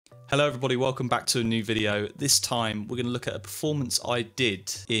Hello everybody, welcome back to a new video. This time we're going to look at a performance I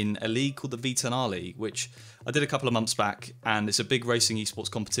did in a league called the V10R League, which I did a couple of months back, and it's a big racing esports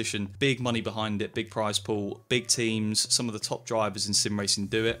competition, big money behind it, big prize pool, big teams, some of the top drivers in sim racing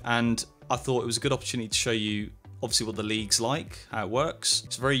do it, and I thought it was a good opportunity to show you obviously what the league's like, how it works.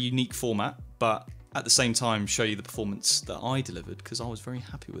 It's a very unique format, but at the same time show you the performance that I delivered because I was very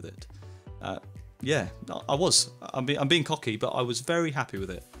happy with it. Yeah, I was. I'm being cocky, but I was very happy with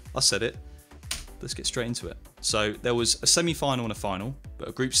it. I said it. Let's get straight into it. So there was a semi-final and a final, but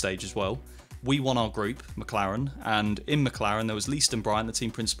a group stage as well. We won our group, McLaren, and in McLaren there was Leaston Bryant, the team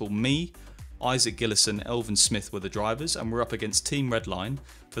principal, me, Isaac Gillison, Elvin Smith were the drivers, and we're up against Team Redline,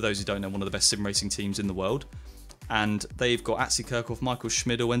 for those who don't know, one of the best sim racing teams in the world. And they've got Atsi Kirchhoff, Michael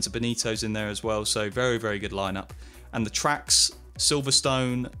Schmidl, Enzo Benito's in there as well, so very, very good lineup. And the tracks,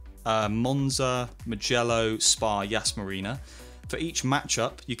 Silverstone, Monza, Mugello, Spa, Yas Marina. For each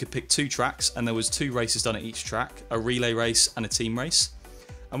matchup, you could pick two tracks, and there was two races done at each track, a relay race and a team race.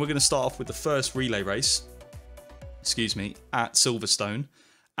 And we're going to start off with the first relay race, at Silverstone.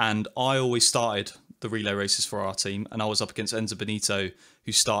 And I always started the relay races for our team, and I was up against Enzo Benito,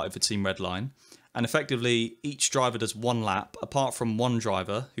 who started for Team Redline. And effectively, each driver does one lap, apart from one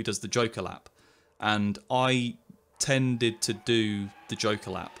driver who does the Joker lap. And I tended to do the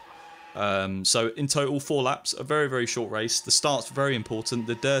Joker lap. So in total 4 laps, a very, very short race. The start's very important.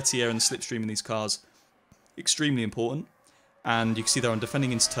 The dirty air and the slipstream in these cars, extremely important. And you can see there I'm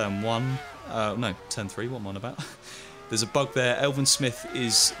defending into turn 1. No, turn 3, what am I on about? There's a bug there. Elvin Smith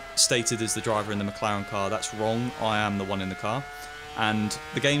is stated as the driver in the McLaren car. That's wrong. I am the one in the car. And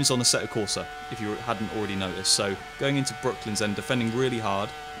the game's on assettocorsa, if you hadn't already noticed. So going into Brooklyn's end, defending really hard.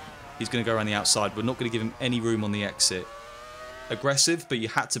 He's going to go around the outside. We're not going to give him any room on the exit. Aggressive, but you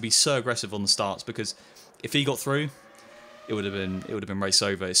had to be so aggressive on the starts, because if he got through, it would have been race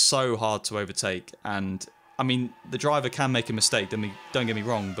over. It's so hard to overtake, and I mean the driver can make a mistake. Don't get me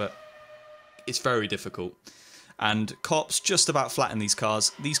wrong, but it's very difficult. And cops just about flatten these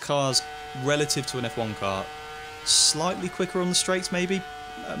cars. These cars, relative to an F1 car, slightly quicker on the straights, maybe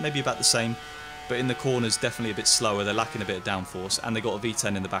about the same, but in the corners definitely a bit slower. They're lacking a bit of downforce, and they got a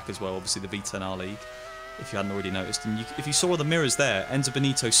V10 in the back as well. Obviously the V10R League, if you hadn't already noticed. And if you saw the mirrors there, Enzo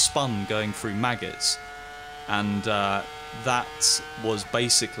Benito spun going through maggots, and that was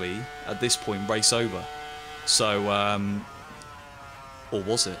basically at this point race over. So or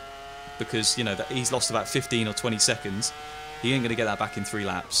was it? Because you know that he's lost about 15 or 20 seconds. He ain't going to get that back in 3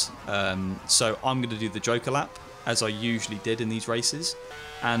 laps. So I'm going to do the Joker lap, as I usually did in these races.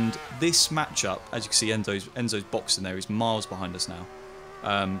 And this matchup, as you can see, Enzo's box in there, is miles behind us now.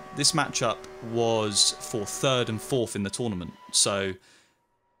 This matchup was for 3rd and 4th in the tournament, so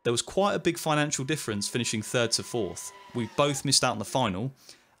there was quite a big financial difference finishing 3rd to 4th. We both missed out on the final,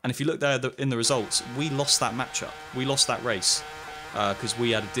 and if you look there in the results, we lost that matchup. We lost that race because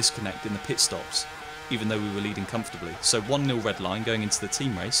we had a disconnect in the pit stops, even though we were leading comfortably. So 1-0 Redline going into the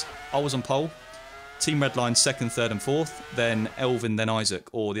team race. I was on pole, Team Redline 2nd, 3rd and 4th, then Elvin, then Isaac,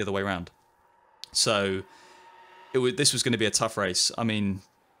 or the other way around. So this was going to be a tough race. I mean,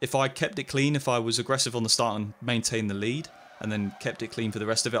 if I kept it clean, if I was aggressive on the start and maintained the lead, and then kept it clean for the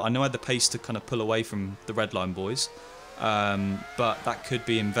rest of it, I know I had the pace to kind of pull away from the Redline boys, but that could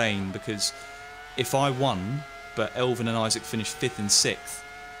be in vain, because if I won, but Elvin and Isaac finished 5th and 6th,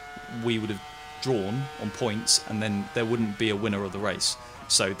 we would have drawn on points, and then there wouldn't be a winner of the race.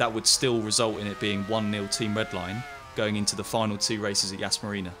 So that would still result in it being 1-0 Team Redline going into the final 2 races at Yas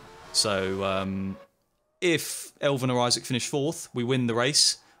Marina. So if Elvin or Isaac finish 4th, we win the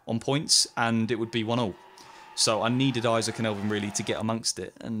race on points, and it would be 1-0. So I needed Isaac and Elvin really to get amongst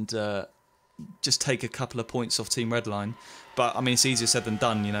it and just take a couple of points off Team Redline. But I mean, it's easier said than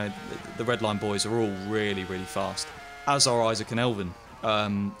done. You know, the Redline boys are all really, really fast, as are Isaac and Elvin.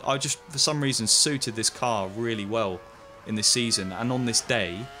 I just, for some reason, suited this car really well in this season, and on this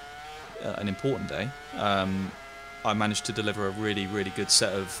day, an important day, I managed to deliver a really, really good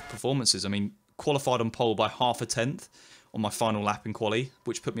set of performances. I mean, qualified on pole by half a tenth on my final lap in quali,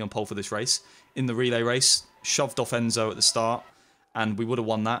 which put me on pole for this race. In the relay race, shoved off Enzo at the start, and we would have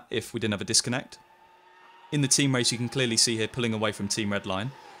won that if we didn't have a disconnect. In the team race, you can clearly see here pulling away from Team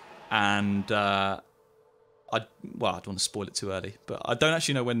Redline, and well, I don't want to spoil it too early, but I don't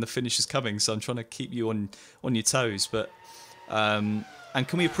actually know when the finish is coming, so I'm trying to keep you on your toes. But and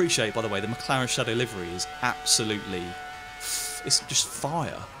can we appreciate, by the way, the McLaren Shadow livery is absolutely, it's just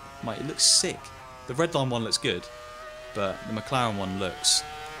fire. Mate, it looks sick. The Redline one looks good, but the McLaren one looks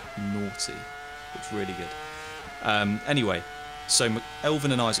naughty. Looks really good. Anyway, so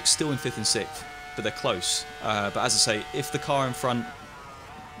Elvin and Isaac still in 5th and 6th, but they're close. But as I say, if the car in front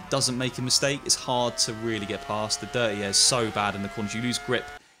doesn't make a mistake, it's hard to really get past. The dirty air is so bad in the corners. You lose grip.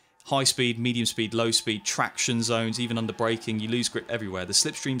 High speed, medium speed, low speed, traction zones, even under braking, you lose grip everywhere. The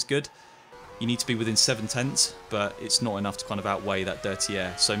slipstream's good. You need to be within 7/10, but it's not enough to kind of outweigh that dirty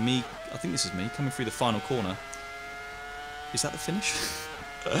air. So me, I think this is me, coming through the final corner. Is that the finish?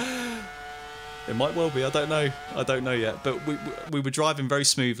 It might well be, I don't know. I don't know yet. But we were driving very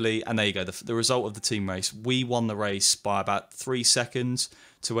smoothly, and there you go, the result of the team race. We won the race by about 3 seconds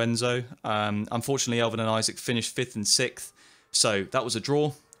to Enzo. Unfortunately, Elvin and Isaac finished 5th and 6th. So that was a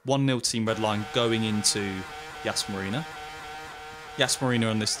draw. 1-0 Team Redline going into Yas Marina. Yas Marina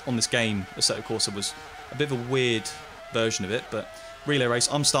on this game, Assetto Corsa, was a bit of a weird version of it, but relay race,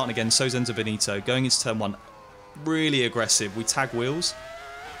 I'm starting again, so's Enzo Benito, going into turn 1, really aggressive, we tag wheels,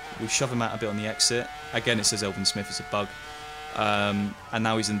 we shove him out a bit on the exit, again it says Elvin Smith, it's a bug, and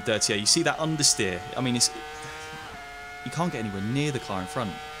now he's in the dirty air. You see that understeer, I mean, you can't get anywhere near the car in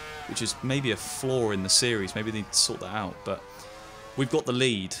front, which is maybe a flaw in the series, maybe they need to sort that out, but we've got the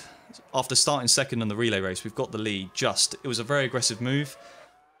lead. After starting second on the relay race, we've got the lead. It was a very aggressive move.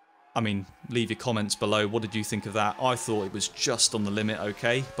 I mean, leave your comments below. What did you think of that? I thought it was just on the limit,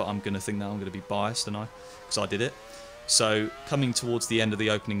 okay, but I'm going to think that I'm going to be biased, and because I did it. So, coming towards the end of the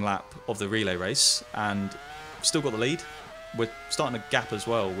opening lap of the relay race, and still got the lead. We're starting a gap as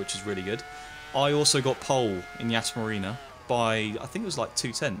well, which is really good. I also got pole in Yas Marina by, I think it was like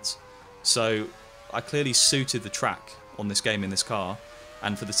 2/10. So, I clearly suited the track on this game in this car.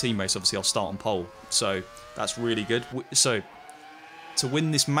 And for the team race, obviously, I'll start on pole. So that's really good. So to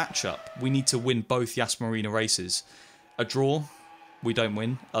win this matchup, we need to win both Yas Marina races. A draw, we don't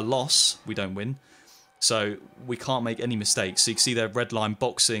win. A loss, we don't win. So we can't make any mistakes. So you can see there, red line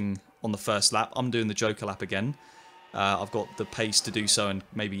boxing on the first lap. I'm doing the Joker lap again. I've got the pace to do so and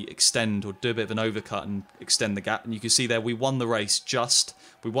maybe extend or do a bit of an overcut and extend the gap. And you can see there, we won the race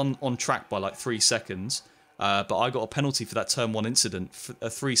we won on track by like 3 seconds. But I got a penalty for that turn 1 incident, a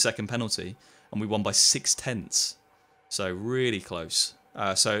 3-second penalty, and we won by 6/10. So really close.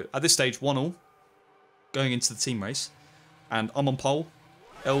 So at this stage, 1-1, going into the team race, and I'm on pole.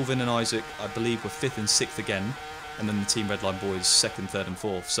 Elvin and Isaac, I believe, were 5th and 6th again, and then the Team Redline boys 2nd, 3rd, and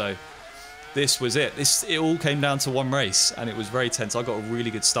 4th. So this was it. It all came down to one race, and it was very tense. I got a really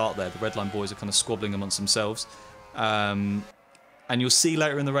good start there. The Redline boys are kind of squabbling amongst themselves. And you'll see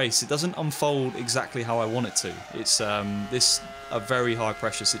later in the race, it doesn't unfold exactly how I want it to. It's a very high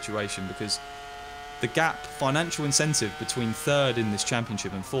pressure situation because the gap, financial incentive between 3rd in this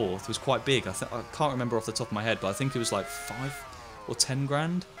championship and 4th was quite big. I can't remember off the top of my head, but I think it was like 5 or 10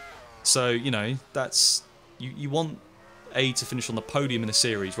 grand. So, you know, that's you want A to finish on the podium in a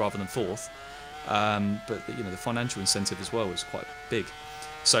series rather than 4th. But, you know, the financial incentive as well was quite big.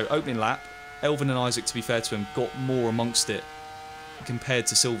 So, opening lap, Elvin and Isaac, to be fair to him, got more amongst it compared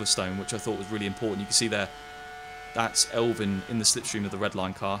to Silverstone, which I thought was really important. You can see there, that's Elvin in the slipstream of the red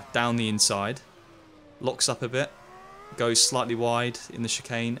line car, down the inside, locks up a bit, goes slightly wide in the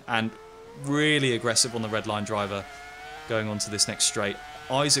chicane, and really aggressive on the red line driver going on to this next straight.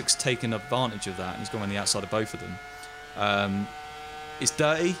 Isaac's taken advantage of that, and he's gone on the outside of both of them. It's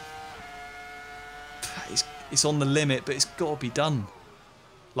dirty, it's on the limit, but it's got to be done.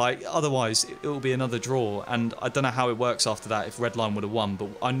 Like, otherwise, it will be another draw, and I don't know how it works after that if Redline would have won, but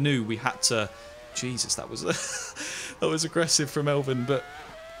I knew we had to... Jesus, that was that was aggressive from Elvin, but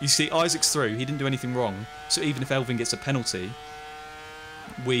you see, Isaac's through, he didn't do anything wrong, so even if Elvin gets a penalty,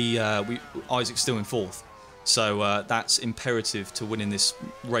 Isaac's still in 4th. So that's imperative to winning this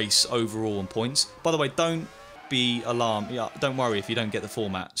race overall on points. By the way, don't be alarmed. Yeah, don't worry if you don't get the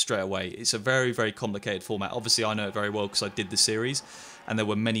format straight away. It's a very, very complicated format. Obviously, I know it very well because I did the series, and there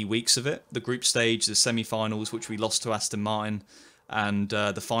were many weeks of it. The group stage, the semi-finals, which we lost to Aston Martin, and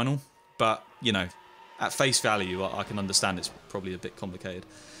the final. But, you know, at face value, I can understand it's probably a bit complicated.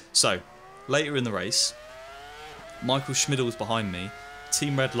 So, later in the race, Michael Schmidl was behind me.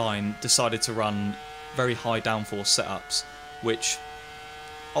 Team Redline decided to run very high downforce setups, which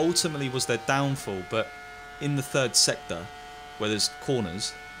ultimately was their downfall, but in the 3rd sector, where there's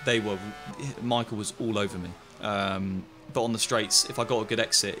corners, Michael was all over me. But on the straights, if I got a good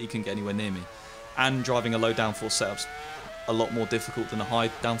exit, he couldn't get anywhere near me. And driving a low downforce setup's a lot more difficult than a high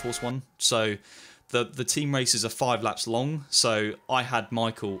downforce one. So the team races are 5 laps long, so I had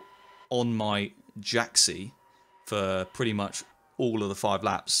Michael on my jacksie for pretty much all of the 5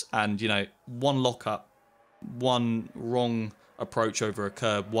 laps, and you know, one lockup, one wrong approach over a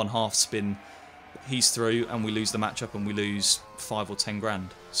curb, one half spin, he's through, and we lose the matchup, and we lose 5 or 10 grand.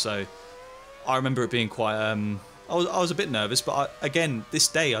 So I remember it being quite I was a bit nervous, but again, this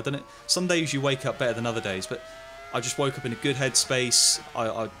day, I don't know, some days you wake up better than other days, but I just woke up in a good headspace.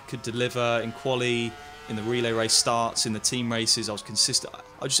 I could deliver in quali, in the relay race starts, in the team races. I was consistent.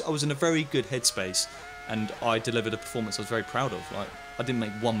 I was in a very good headspace, and I delivered a performance I was very proud of. Like, I didn't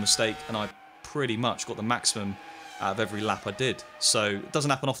make one mistake, and I pretty much got the maximum out of every lap I did. So it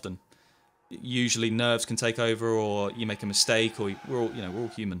doesn't happen often. Usually nerves can take over, or you make a mistake, or we're all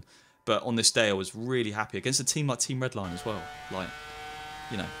human. But on this day, I was really happy against a team like Team Redline as well. Like,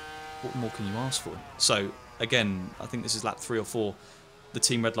 what more can you ask for? So again, I think this is lap 3 or 4. The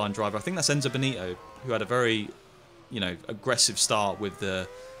Team Redline driver, I think that's Enzo Benito, who had a very, aggressive start with the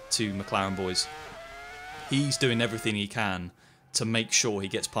 2 McLaren boys. He's doing everything he can to make sure he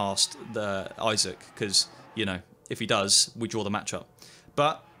gets past the Isaac, because, if he does, we draw the matchup.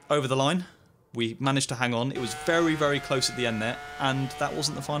 But over the line, we managed to hang on. It was very, very close at the end there, and that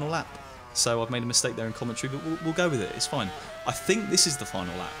wasn't the final lap. So I've made a mistake there in commentary, but we'll go with it. It's fine. I think this is the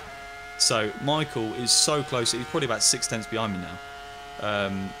final lap. So Michael is so close. He's probably about 6 tenths behind me now.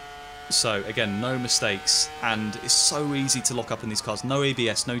 So again, no mistakes, and it's so easy to lock up in these cars. No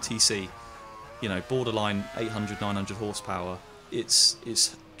ABS, no TC. Borderline 800, 900 horsepower.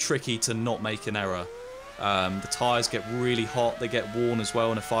 It's tricky to not make an error. The tyres get really hot. They get worn as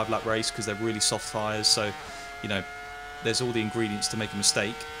well in a 5-lap race because they're really soft tyres. So, there's all the ingredients to make a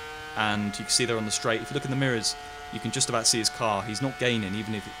mistake. And you can see there on the straight. If you look in the mirrors, you can just about see his car. He's not gaining,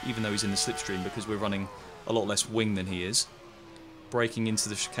 even though he's in the slipstream, because we're running a lot less wing than he is. Braking into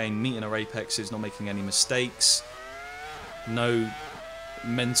the chicane, meeting our apexes, not making any mistakes. No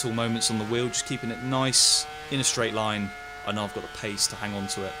mental moments on the wheel, just keeping it nice in a straight line. I know I've got the pace to hang on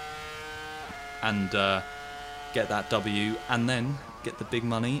to it and get that W, and then get the big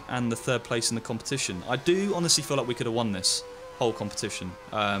money and the 3rd place in the competition. I do honestly feel like we could have won this whole competition.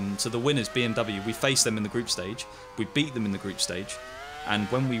 So the winners, BMW, we faced them in the group stage, we beat them in the group stage, and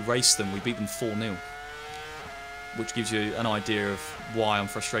when we raced them, we beat them 4-0, which gives you an idea of why I'm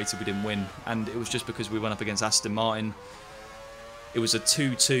frustrated we didn't win. And it was just because we went up against Aston Martin. It was a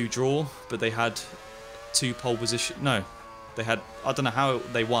 2-2 draw, but they had 2 pole position. No, they had, I don't know how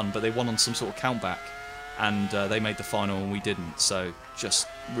they won, but they won on some sort of countback, and they made the final and we didn't. So just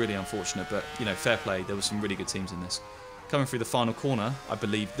really unfortunate, but fair play. There were some really good teams in this. Coming through the final corner, I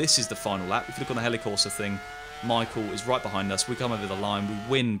believe this is the final lap. If you look on the helicorsa thing, Michael is right behind us. We come over the line. We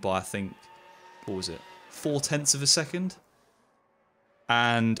win by, I think, what was it, 4 tenths of a second.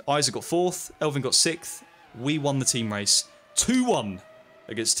 And Isaac got 4th, Elvin got 6th. We won the team race 2-1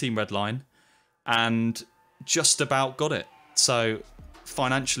 against Team Redline, and just about got it. So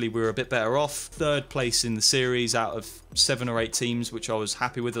financially we were a bit better off. 3rd place in the series out of 7 or 8 teams, which I was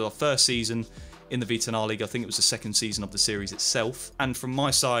happy with. Our first season in the V10R League. I think it was the 2nd season of the series itself. And from my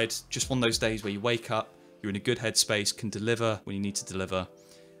side, just one of those days where you wake up, you're in a good headspace, can deliver when you need to deliver,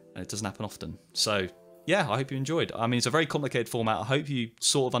 and it doesn't happen often. So yeah, I hope you enjoyed. I mean, it's a very complicated format. I hope you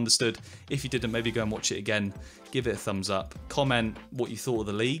sort of understood. If you didn't, maybe go and watch it again. Give it a thumbs up. Comment what you thought of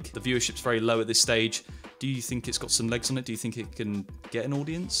the league. The viewership's very low at this stage. Do you think it's got some legs on it? Do you think it can get an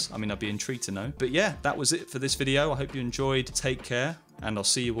audience? I mean, I'd be intrigued to know. But yeah, that was it for this video. I hope you enjoyed. Take care, and I'll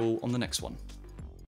see you all on the next one.